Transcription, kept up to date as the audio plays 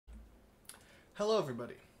Hello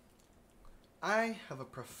everybody. I have a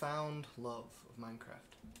profound love of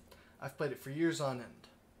Minecraft. I've played it for years on end.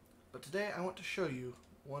 But today I want to show you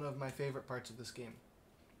one of my favorite parts of this game.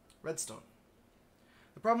 Redstone.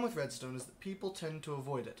 The problem with Redstone is that people tend to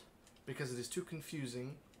avoid it because it is too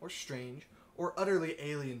confusing, or strange, or utterly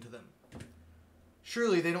alien to them.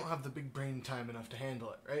 Surely they don't have the big brain time enough to handle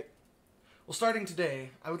it, right? Well, starting today,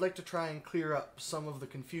 I would like to try and clear up some of the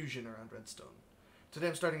confusion around Redstone. Today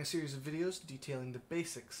I'm starting a series of videos detailing the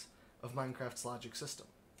basics of Minecraft's logic system.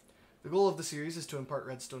 The goal of the series is to impart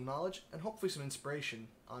Redstone knowledge and hopefully some inspiration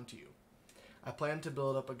onto you. I plan to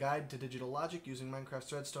build up a guide to digital logic using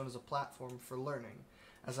Minecraft's Redstone as a platform for learning,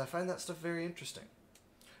 as I find that stuff very interesting.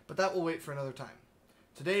 But that will wait for another time.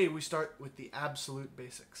 Today we start with the absolute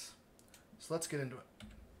basics. So let's get into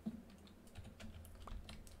it.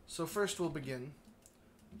 So first we'll begin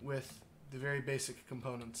with the very basic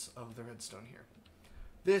components of the redstone here.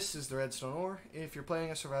 This is the redstone ore. If you're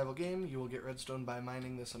playing a survival game, you will get redstone by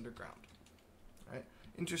mining this underground. Right?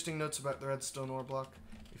 Interesting notes about the redstone ore block.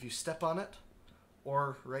 If you step on it,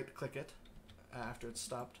 or right-click it after it's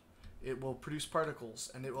stopped, it will produce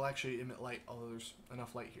particles, and it will actually emit light, although there's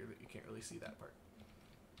enough light here that you can't really see that part.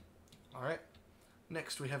 Alright,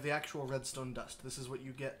 next we have the actual redstone dust. This is what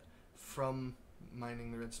you get from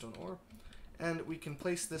mining the redstone ore, and we can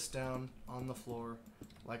place this down on the floor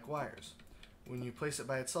like wires. When you place it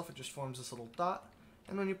by itself, it just forms this little dot,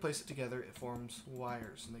 and when you place it together, it forms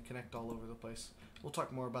wires, and they connect all over the place. We'll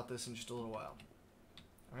talk more about this in just a little while.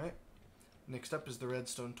 Alright, next up is the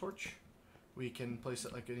redstone torch. We can place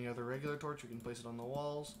it like any other regular torch. We can place it on the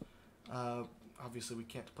walls. Obviously, we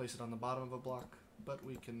can't place it on the bottom of a block, but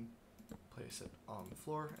we can place it on the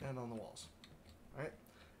floor and on the walls. Alright,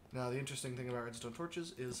 now the interesting thing about redstone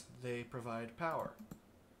torches is they provide power.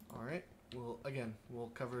 Alright,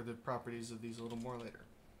 we'll cover the properties of these a little more later.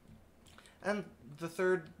 And the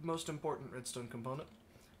third most important redstone component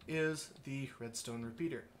is the redstone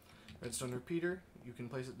repeater. Redstone repeater, you can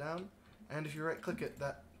place it down, and if you right-click it,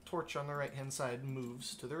 that torch on the right-hand side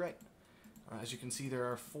moves to the right. As you can see, there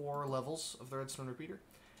are 4 levels of the redstone repeater,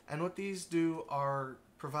 and what these do are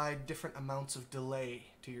provide different amounts of delay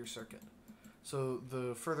to your circuit. So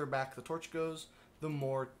the further back the torch goes, the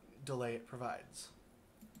more delay it provides.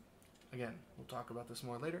 Again, we'll talk about this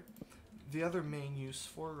more later. The other main use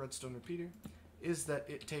for a redstone repeater is that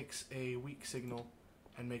it takes a weak signal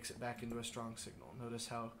and makes it back into a strong signal. Notice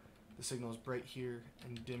how the signal is bright here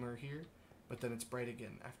and dimmer here, but then it's bright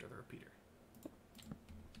again after the repeater.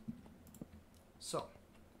 So,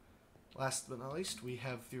 last but not least, we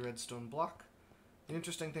have the redstone block. The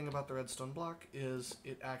interesting thing about the redstone block is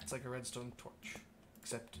it acts like a redstone torch,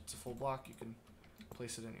 except it's a full block. You can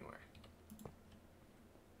place it anywhere.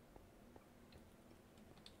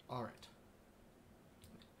 Alright.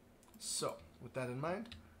 So, with that in mind,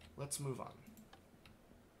 let's move on.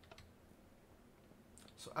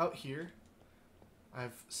 So out here,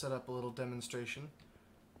 I've set up a little demonstration.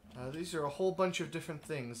 These are a whole bunch of different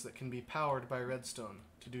things that can be powered by redstone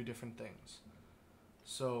to do different things.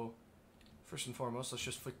 So, first and foremost, let's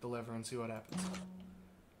just flick the lever and see what happens.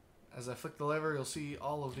 As I flick the lever, you'll see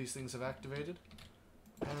all of these things have activated.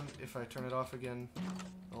 And if I turn it off again,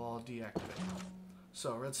 they'll all deactivate.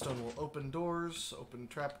 So, redstone will open doors, open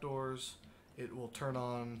trapdoors. It will turn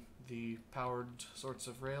on the powered sorts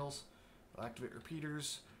of rails. It'll activate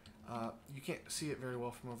repeaters. You can't see it very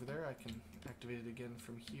well from over there. I can activate it again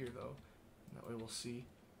from here, though. That way we'll see.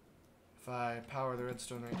 If I power the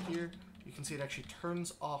redstone right here, you can see it actually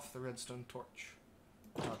turns off the redstone torch.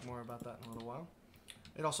 We'll talk more about that in a little while.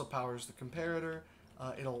 It also powers the comparator.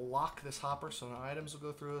 It'll lock this hopper so no items will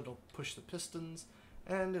go through it. It'll push the pistons,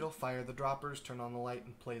 and it'll fire the droppers, turn on the light,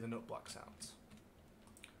 and play the note block sounds.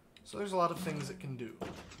 So there's a lot of things it can do.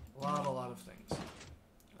 A lot of things.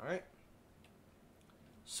 Alright?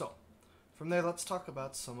 So, from there, let's talk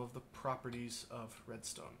about some of the properties of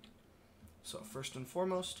redstone. So, first and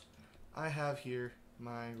foremost, I have here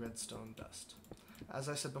my redstone dust. As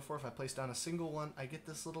I said before, if I place down a single one, I get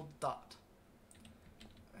this little dot.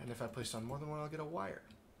 And if I place down more than one, I'll get a wire.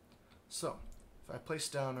 So, if I place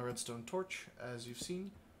down a redstone torch, as you've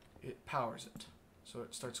seen, it powers it. So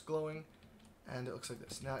it starts glowing, and it looks like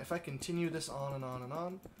this. Now, if I continue this on and on and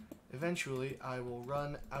on, eventually I will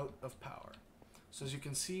run out of power. So as you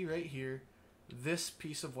can see right here, this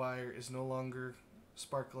piece of wire is no longer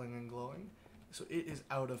sparkling and glowing, so it is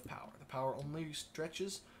out of power. The power only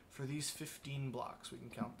stretches for these 15 blocks. We can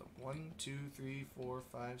count them. 1, 2, 3, 4,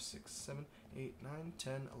 5, 6, 7, 8, 9,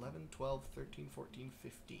 10, 11, 12, 13, 14,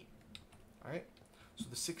 15. Alright? So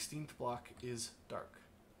the 16th block is dark.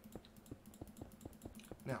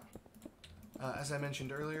 Now, as I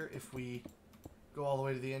mentioned earlier, if we go all the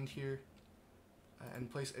way to the end here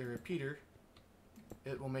and place a repeater,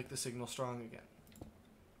 it will make the signal strong again.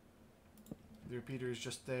 The repeater is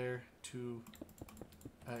just there to,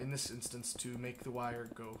 in this instance, to make the wire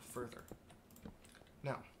go further.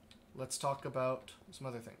 Now, let's talk about some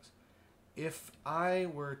other things. If I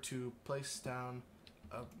were to place down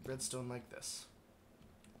a redstone like this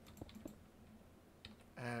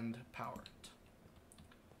and power it,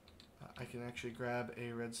 I can actually grab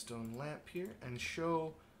a redstone lamp here and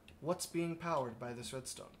show what's being powered by this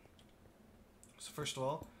redstone. So first of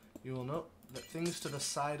all, you will note that things to the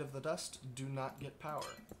side of the dust do not get power.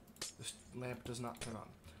 This lamp does not turn on.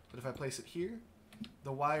 But if I place it here,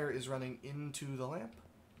 the wire is running into the lamp,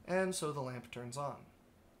 and so the lamp turns on.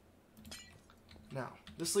 Now,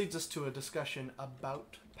 this leads us to a discussion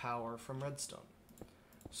about power from redstone.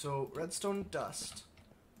 So redstone dust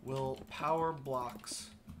will power blocks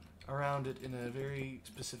around it in a very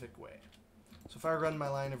specific way. So if I run my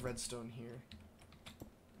line of redstone here,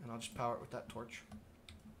 and I'll just power it with that torch,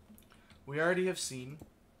 we already have seen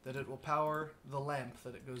that it will power the lamp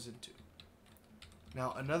that it goes into.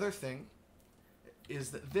 Now another thing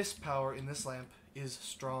is that this power in this lamp is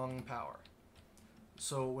strong power.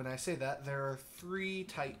 So when I say that, there are three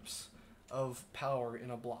types of power in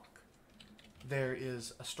a block. There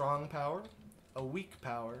is a strong power, a weak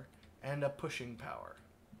power, and a pushing power.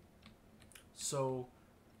 So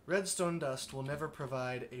redstone dust will never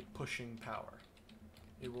provide a pushing power.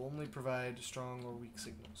 It will only provide strong or weak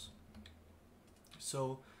signals.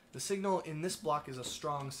 So the signal in this block is a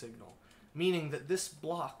strong signal, meaning that this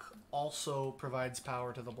block also provides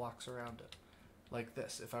power to the blocks around it. Like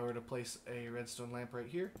this, if I were to place a redstone lamp right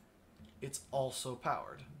here, it's also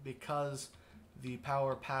powered because the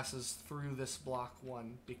power passes through this block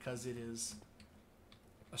 1 because it is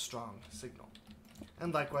a strong signal.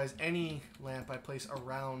 And likewise, any lamp I place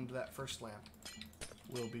around that first lamp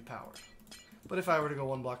will be powered. But if I were to go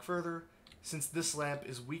one block further, since this lamp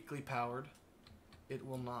is weakly powered, it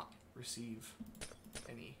will not receive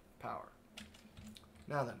any power.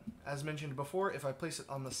 Now then, as mentioned before, if I place it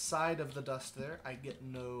on the side of the dust there, I get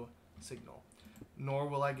no signal. Nor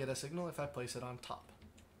will I get a signal if I place it on top.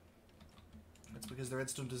 That's because the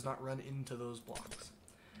redstone does not run into those blocks.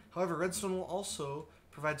 However, redstone will also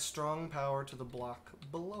provide strong power to the block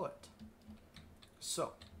below it.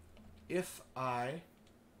 So, if I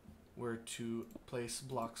were to place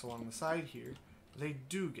blocks along the side here, they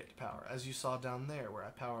do get power, as you saw down there where I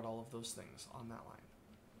powered all of those things on that line.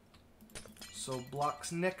 So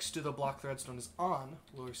blocks next to the block the redstone is on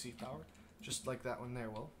will receive power, just like that one there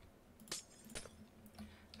will.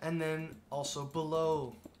 And then also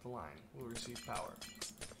below the line will receive power.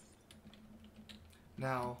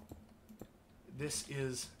 Now, this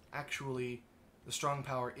is actually the strong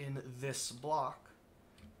power in this block,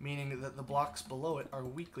 meaning that the blocks below it are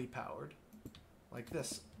weakly powered, like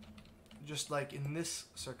this. Just like in this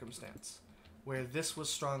circumstance, where this was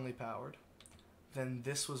strongly powered, then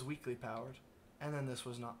this was weakly powered, and then this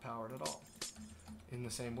was not powered at all. In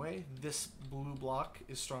the same way, this blue block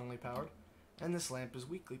is strongly powered, and this lamp is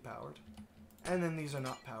weakly powered, and then these are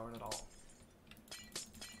not powered at all.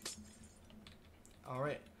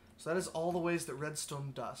 Alright, so that is all the ways that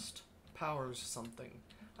redstone dust powers something,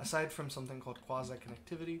 aside from something called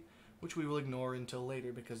quasi-connectivity, which we will ignore until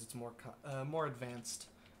later because it's more advanced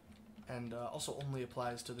and also only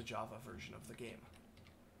applies to the Java version of the game.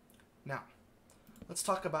 Now, let's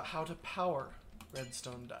talk about how to power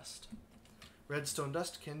redstone dust. Redstone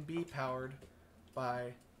dust can be powered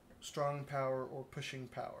by strong power or pushing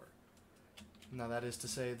power. Now that is to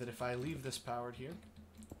say that if I leave this powered here,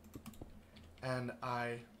 and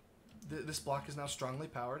this block is now strongly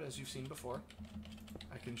powered, as you've seen before.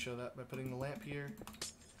 I can show that by putting the lamp here,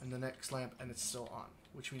 and the next lamp, and it's still on,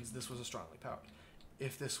 which means this was a strongly powered.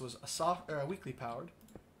 If this was a weakly powered,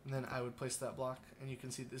 then I would place that block, and you can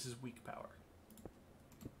see this is weak power.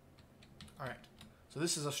 Alright, so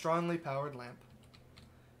this is a strongly powered lamp,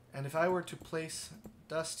 and if I were to place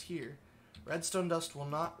dust here, redstone dust will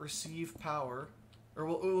not receive power, or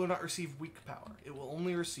it will not receive weak power. It will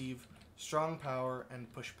only receive strong power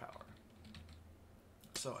and push power.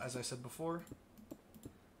 So, as I said before,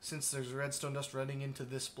 since there's redstone dust running into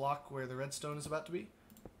this block where the redstone is about to be,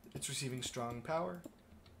 it's receiving strong power,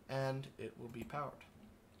 and it will be powered.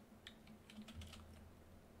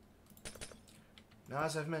 Now,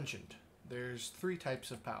 as I've mentioned, there's three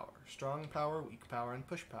types of power: strong power, weak power, and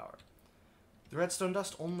push power. The redstone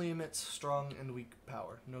dust only emits strong and weak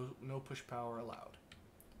power, no push power allowed.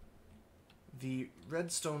 The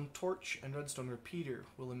redstone torch and redstone repeater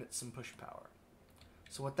will emit some push power.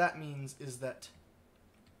 So what that means is that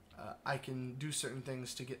I can do certain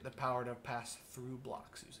things to get the power to pass through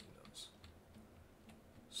blocks using those.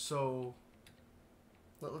 So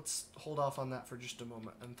let's hold off on that for just a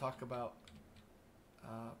moment and talk about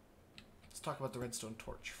let's talk about the redstone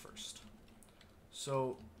torch first.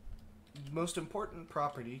 So the most important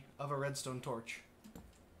property of a redstone torch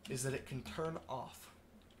is that it can turn off.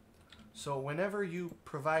 So whenever you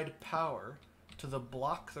provide power to the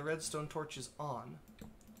block the redstone torch is on,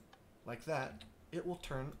 like that, it will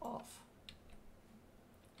turn off.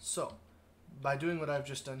 So by doing what I've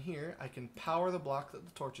just done here, I can power the block that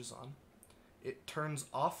the torch is on. It turns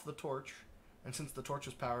off the torch, and since the torch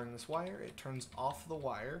is powering this wire, it turns off the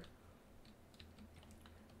wire.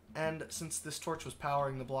 And since this torch was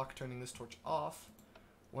powering the block turning this torch off,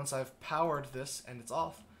 once I've powered this and it's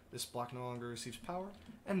off, this block no longer receives power,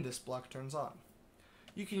 and this block turns on.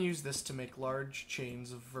 You can use this to make large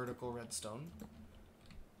chains of vertical redstone,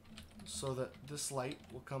 so that this light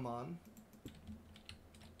will come on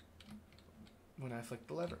when I flick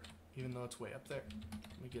the lever, even though it's way up there.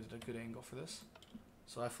 Let me get a good angle for this.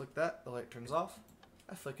 So I flick that, the light turns off.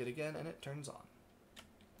 I flick it again, and it turns on.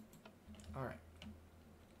 Alright.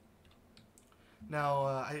 Now,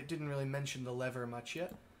 I didn't really mention the lever much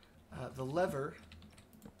yet. The lever,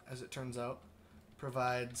 as it turns out,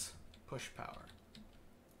 provides push power.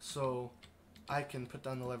 So I can put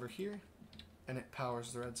down the lever here, and it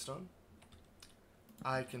powers the redstone.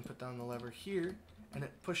 I can put down the lever here, and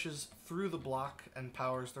it pushes through the block and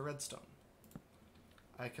powers the redstone.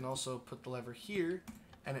 I can also put the lever here,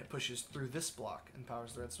 and it pushes through this block and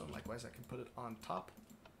powers the redstone. Likewise, I can put it on top.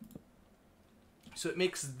 So it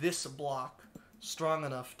makes this block strong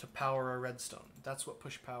enough to power a redstone. That's what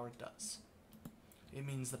push power does. It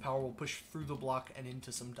means the power will push through the block and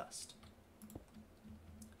into some dust.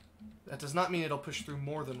 That does not mean it'll push through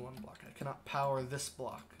more than one block. I cannot power this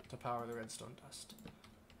block to power the redstone dust.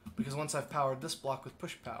 Because once I've powered this block with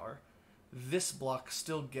push power, this block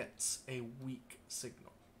still gets a weak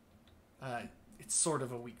signal. It's sort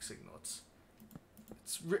of a weak signal.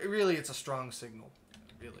 Really it's a strong signal,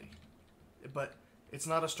 really. But it's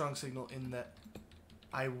not a strong signal in that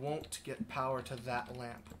I won't get power to that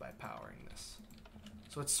lamp by powering this.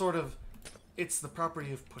 So it's the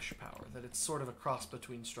property of push power, that it's sort of a cross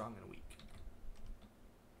between strong and weak.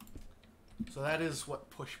 So that is what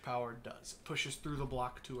push power does. It pushes through the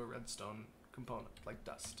block to a redstone component, like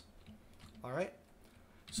dust. Alright?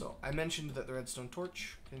 So I mentioned that the redstone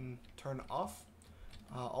torch can turn off.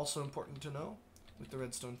 Also important to know with the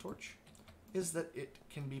redstone torch is that it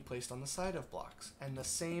can be placed on the side of blocks, and the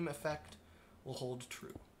same effect will hold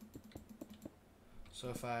true. So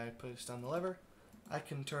if I push down the lever, I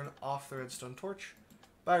can turn off the redstone torch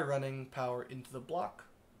by running power into the block,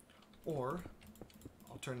 or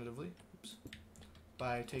alternatively,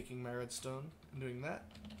 by taking my redstone and doing that,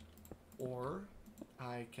 or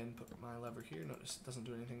I can put my lever here. Notice it doesn't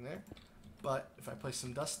do anything there, but if I place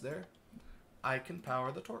some dust there, I can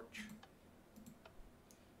power the torch.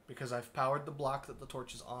 Because I've powered the block that the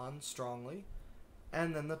torch is on strongly,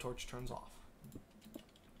 and then the torch turns off.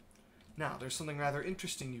 Now, there's something rather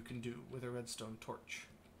interesting you can do with a redstone torch.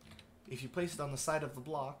 If you place it on the side of the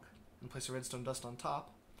block, and place a redstone dust on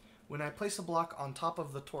top, when I place a block on top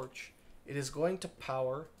of the torch, it is going to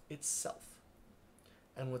power itself.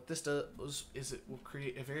 And what this does is it will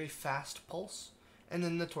create a very fast pulse, and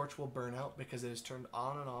then the torch will burn out because it is turned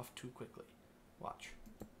on and off too quickly. Watch.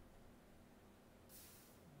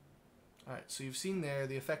 Alright, so you've seen there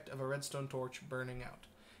the effect of a redstone torch burning out.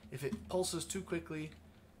 If it pulses too quickly,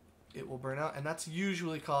 it will burn out, and that's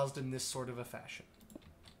usually caused in this sort of a fashion.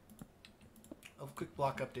 A quick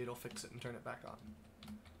block update will fix it and turn it back on.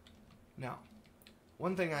 Now,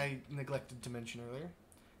 one thing I neglected to mention earlier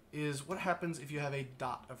is what happens if you have a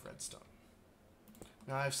dot of redstone.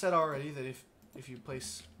 Now, I've said already that if you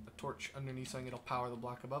place a torch underneath something, it'll power the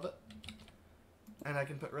block above it. And I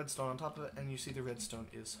can put redstone on top of it, and you see the redstone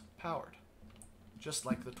is powered. Just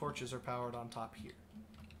like the torches are powered on top here.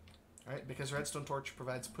 Alright, because redstone torch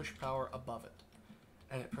provides push power above it.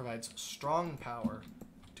 And it provides strong power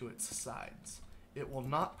to its sides. It will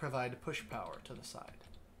not provide push power to the side.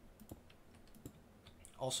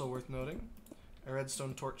 Also worth noting, a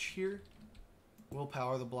redstone torch here will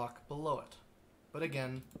power the block below it. But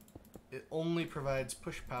again, it only provides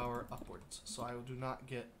push power upwards, so I do not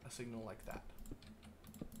get a signal like that.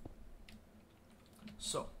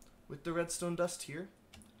 So, with the redstone dust here,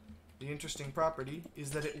 the interesting property is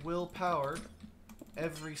that it will power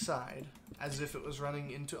every side as if it was running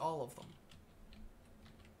into all of them.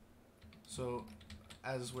 So,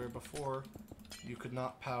 as where before, you could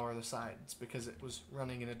not power the sides because it was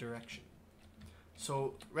running in a direction.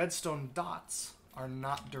 So, redstone dots are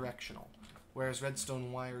not directional, whereas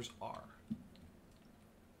redstone wires are.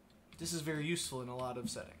 This is very useful in a lot of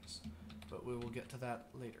settings, but we will get to that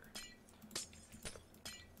later.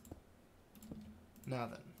 Now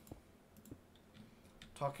then,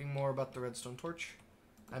 talking more about the redstone torch,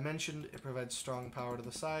 I mentioned it provides strong power to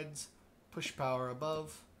the sides, push power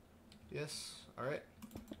above. Yes, alright.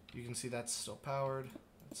 You can see that's still powered,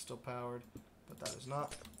 but that is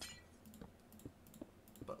not.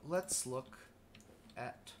 But let's look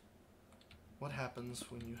at what happens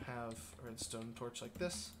when you have a redstone torch like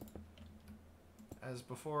this. As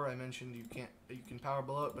before I mentioned, you can power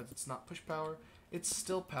below it, but it's not push power. It's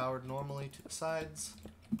still powered normally to the sides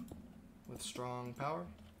with strong power,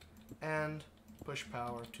 and push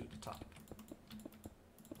power to the top.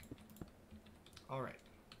 Alright.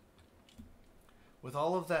 With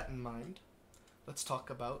all of that in mind, let's talk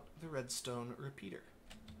about the redstone repeater.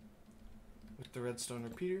 With the redstone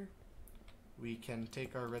repeater, we can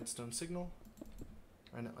take our redstone signal,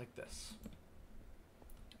 run it like this.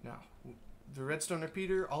 Now, the redstone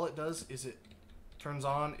repeater, all it does is it turns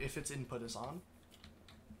on if its input is on,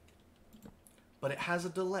 but it has a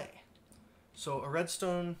delay. So a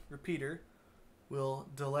redstone repeater will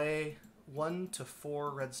delay 1 to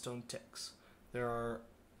 4 redstone ticks. There are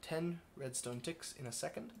 10 redstone ticks in a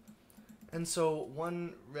second, and so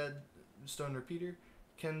one redstone repeater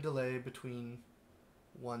can delay between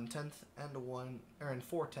 1/10 and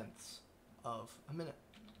 4/10 of a minute.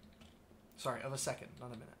 Sorry, of a second,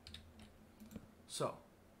 not a minute. So,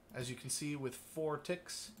 as you can see, with 4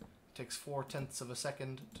 ticks, it takes 4/10 of a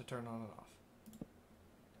second to turn on and off.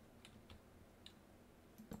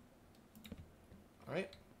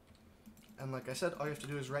 Alright? And like I said, all you have to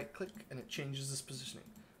do is right click and it changes this positioning.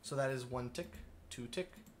 So that is 1 tick, 2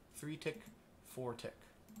 tick, 3 tick, 4 tick.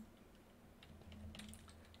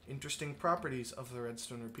 Interesting properties of the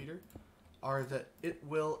redstone repeater are that it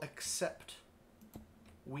will accept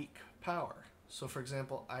weak power. So for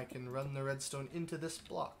example, I can run the redstone into this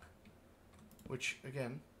block, which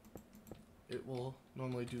again, it will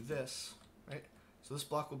normally do this, right? So this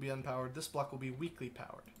block will be unpowered, this block will be weakly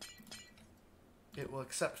powered. It will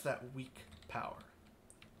accept that weak power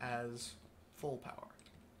as full power.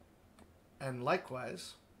 And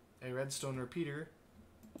likewise, a redstone repeater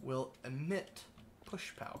will emit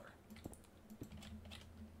push power.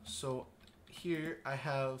 So here I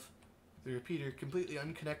have the repeater completely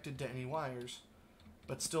unconnected to any wires,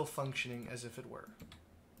 but still functioning as if it were.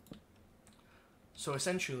 So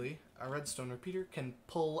essentially, a redstone repeater can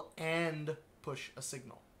pull and push a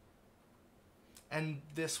signal. And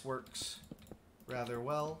this works rather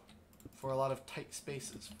well for a lot of tight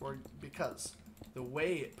spaces, because the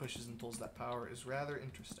way it pushes and pulls that power is rather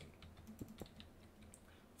interesting.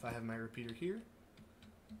 If I have my repeater here,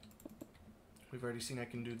 we've already seen I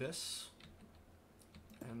can do this,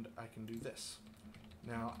 and I can do this.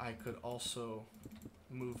 Now I could also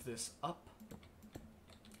move this up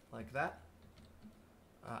like that.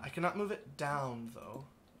 I cannot move it down though.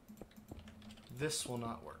 This will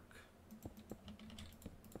not work.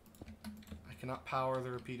 I cannot power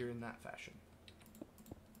the repeater in that fashion.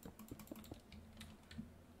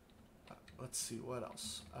 Let's see, what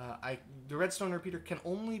else? The redstone repeater can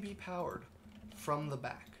only be powered from the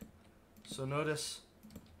back. So notice,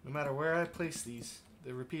 no matter where I place these,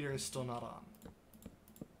 the repeater is still not on.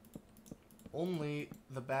 Only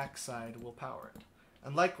the back side will power it.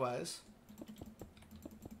 And likewise,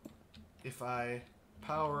 if I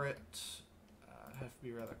power it, I have to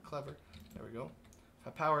be rather clever, there we go. If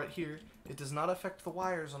I power it here, it does not affect the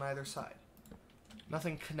wires on either side.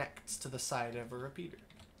 Nothing connects to the side of a repeater.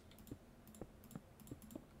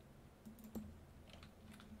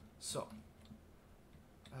 So,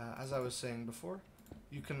 as I was saying before,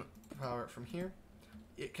 you can power it from here.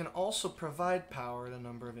 It can also provide power in a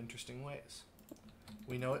number of interesting ways.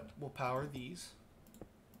 We know it will power these,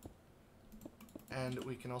 and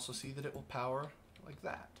we can also see that it will power like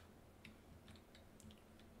that.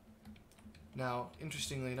 Now,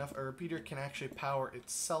 interestingly enough, a repeater can actually power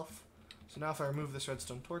itself. So now if I remove this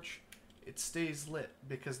redstone torch, it stays lit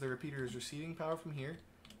because the repeater is receiving power from here,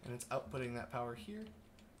 and it's outputting that power here,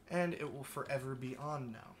 and it will forever be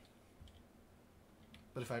on now.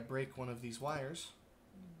 But if I break one of these wires,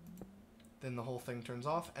 then the whole thing turns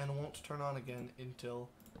off and won't turn on again until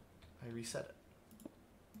I reset it.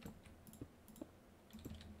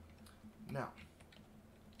 Now,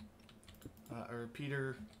 a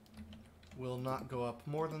repeater will not go up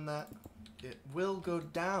more than that. It will go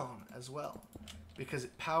down as well, because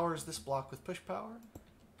it powers this block with push power,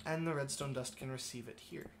 and the redstone dust can receive it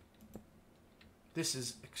here. This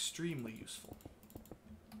is extremely useful.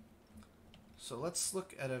 So let's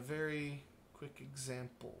look at a very quick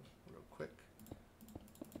example, real quick,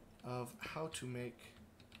 of how to make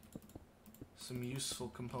some useful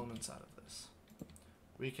components out of this.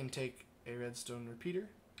 We can take a redstone repeater,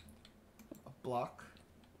 a block,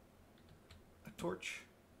 a torch,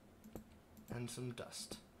 and some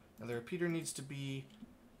dust. Now the repeater needs to be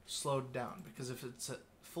slowed down, because if it's at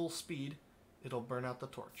full speed, it'll burn out the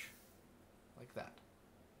torch, like that.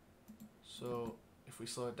 So if we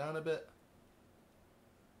slow it down a bit,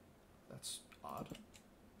 that's odd.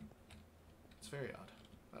 It's very odd.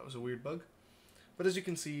 That was a weird bug. But as you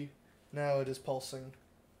can see, now it is pulsing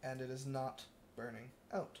and it is not burning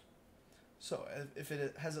out. So if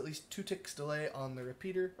it has at least 2 ticks delay on the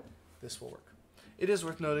repeater, this will work. It is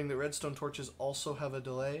worth noting that redstone torches also have a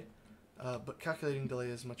delay, but calculating delay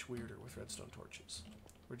is much weirder with redstone torches.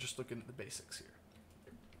 We're just looking at the basics here.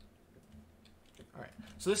 Alright,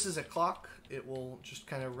 so this is a clock. It will just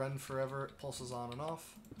kind of run forever. It pulses on and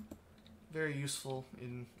off. Very useful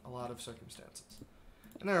in a lot of circumstances.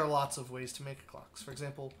 And there are lots of ways to make clocks. For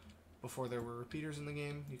example, before there were repeaters in the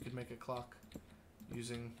game, you could make a clock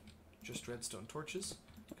using just redstone torches,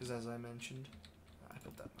 because as I mentioned, I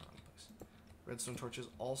put that in the wrong place. Redstone torches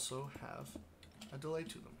also have a delay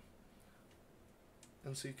to them.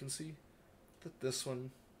 And so you can see that this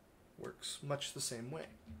one works much the same way.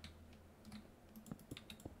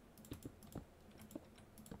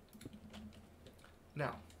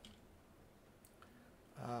 Now,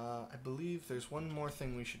 I believe there's one more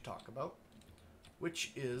thing we should talk about,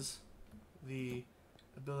 which is the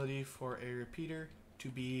ability for a repeater to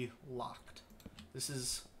be locked. This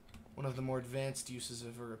is one of the more advanced uses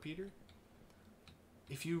of a repeater.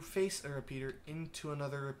 If you face a repeater into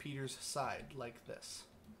another repeater's side like this,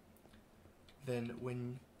 then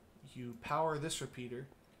when you power this repeater,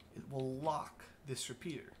 it will lock this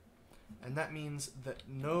repeater. And that means that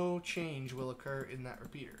no change will occur in that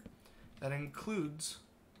repeater. That includes,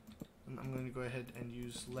 and I'm going to go ahead and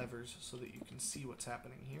use levers so that you can see what's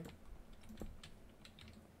happening here.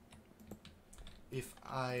 If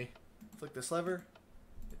I flick this lever,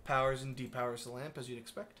 it powers and depowers the lamp as you'd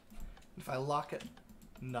expect. If I lock it,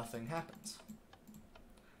 nothing happens.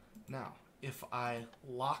 Now, if I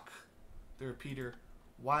lock the repeater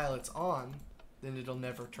while it's on, then it'll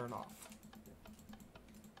never turn off.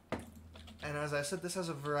 And as I said, this has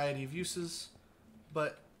a variety of uses,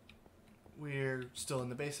 but we're still in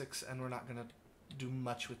the basics and we're not going to do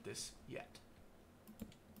much with this yet.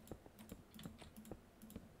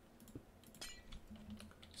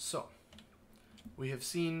 So, we have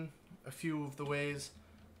seen a few of the ways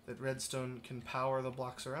that redstone can power the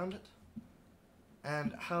blocks around it,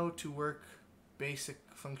 and how to work basic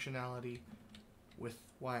functionality with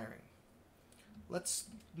wiring. Let's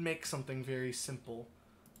make something very simple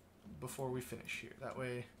before we finish here. That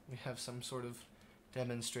way we have some sort of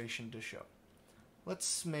demonstration to show.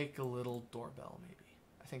 Let's make a little doorbell maybe.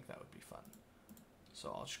 I think that would be fun.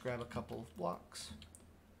 So I'll just grab a couple of blocks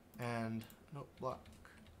and block.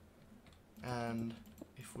 And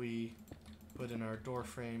if we put in our door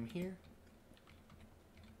frame here.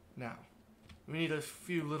 Now, we need a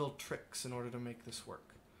few little tricks in order to make this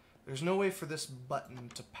work. There's no way for this button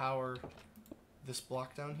to power this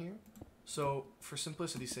block down here. So for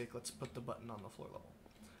simplicity's sake, let's put the button on the floor level.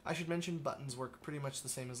 I should mention buttons work pretty much the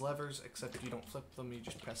same as levers, except you don't flip them, you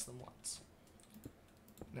just press them once.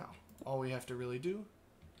 Now, all we have to really do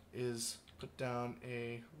is put down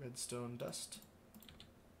a redstone dust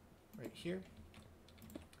right here.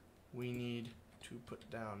 We need to put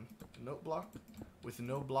down a note block with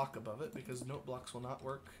no block above it, because note blocks will not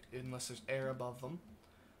work unless there's air above them.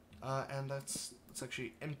 And let's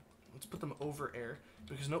actually let's put them over air,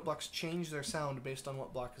 because note blocks change their sound based on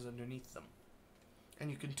what block is underneath them. And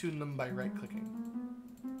you can tune them by right-clicking.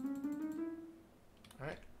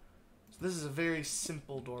 Alright, so this is a very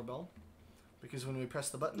simple doorbell, because when we press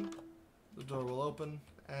the button, the door will open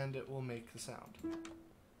and it will make the sound.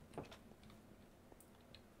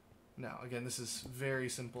 Now, again, this is very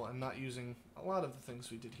simple. I'm not using a lot of the things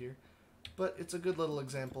we did here, but it's a good little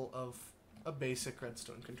example of a basic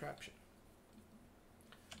redstone contraption.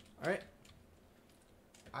 Alright,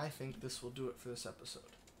 I think this will do it for this episode.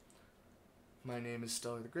 My name is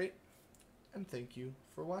StellarTheGraet, and thank you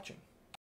for watching.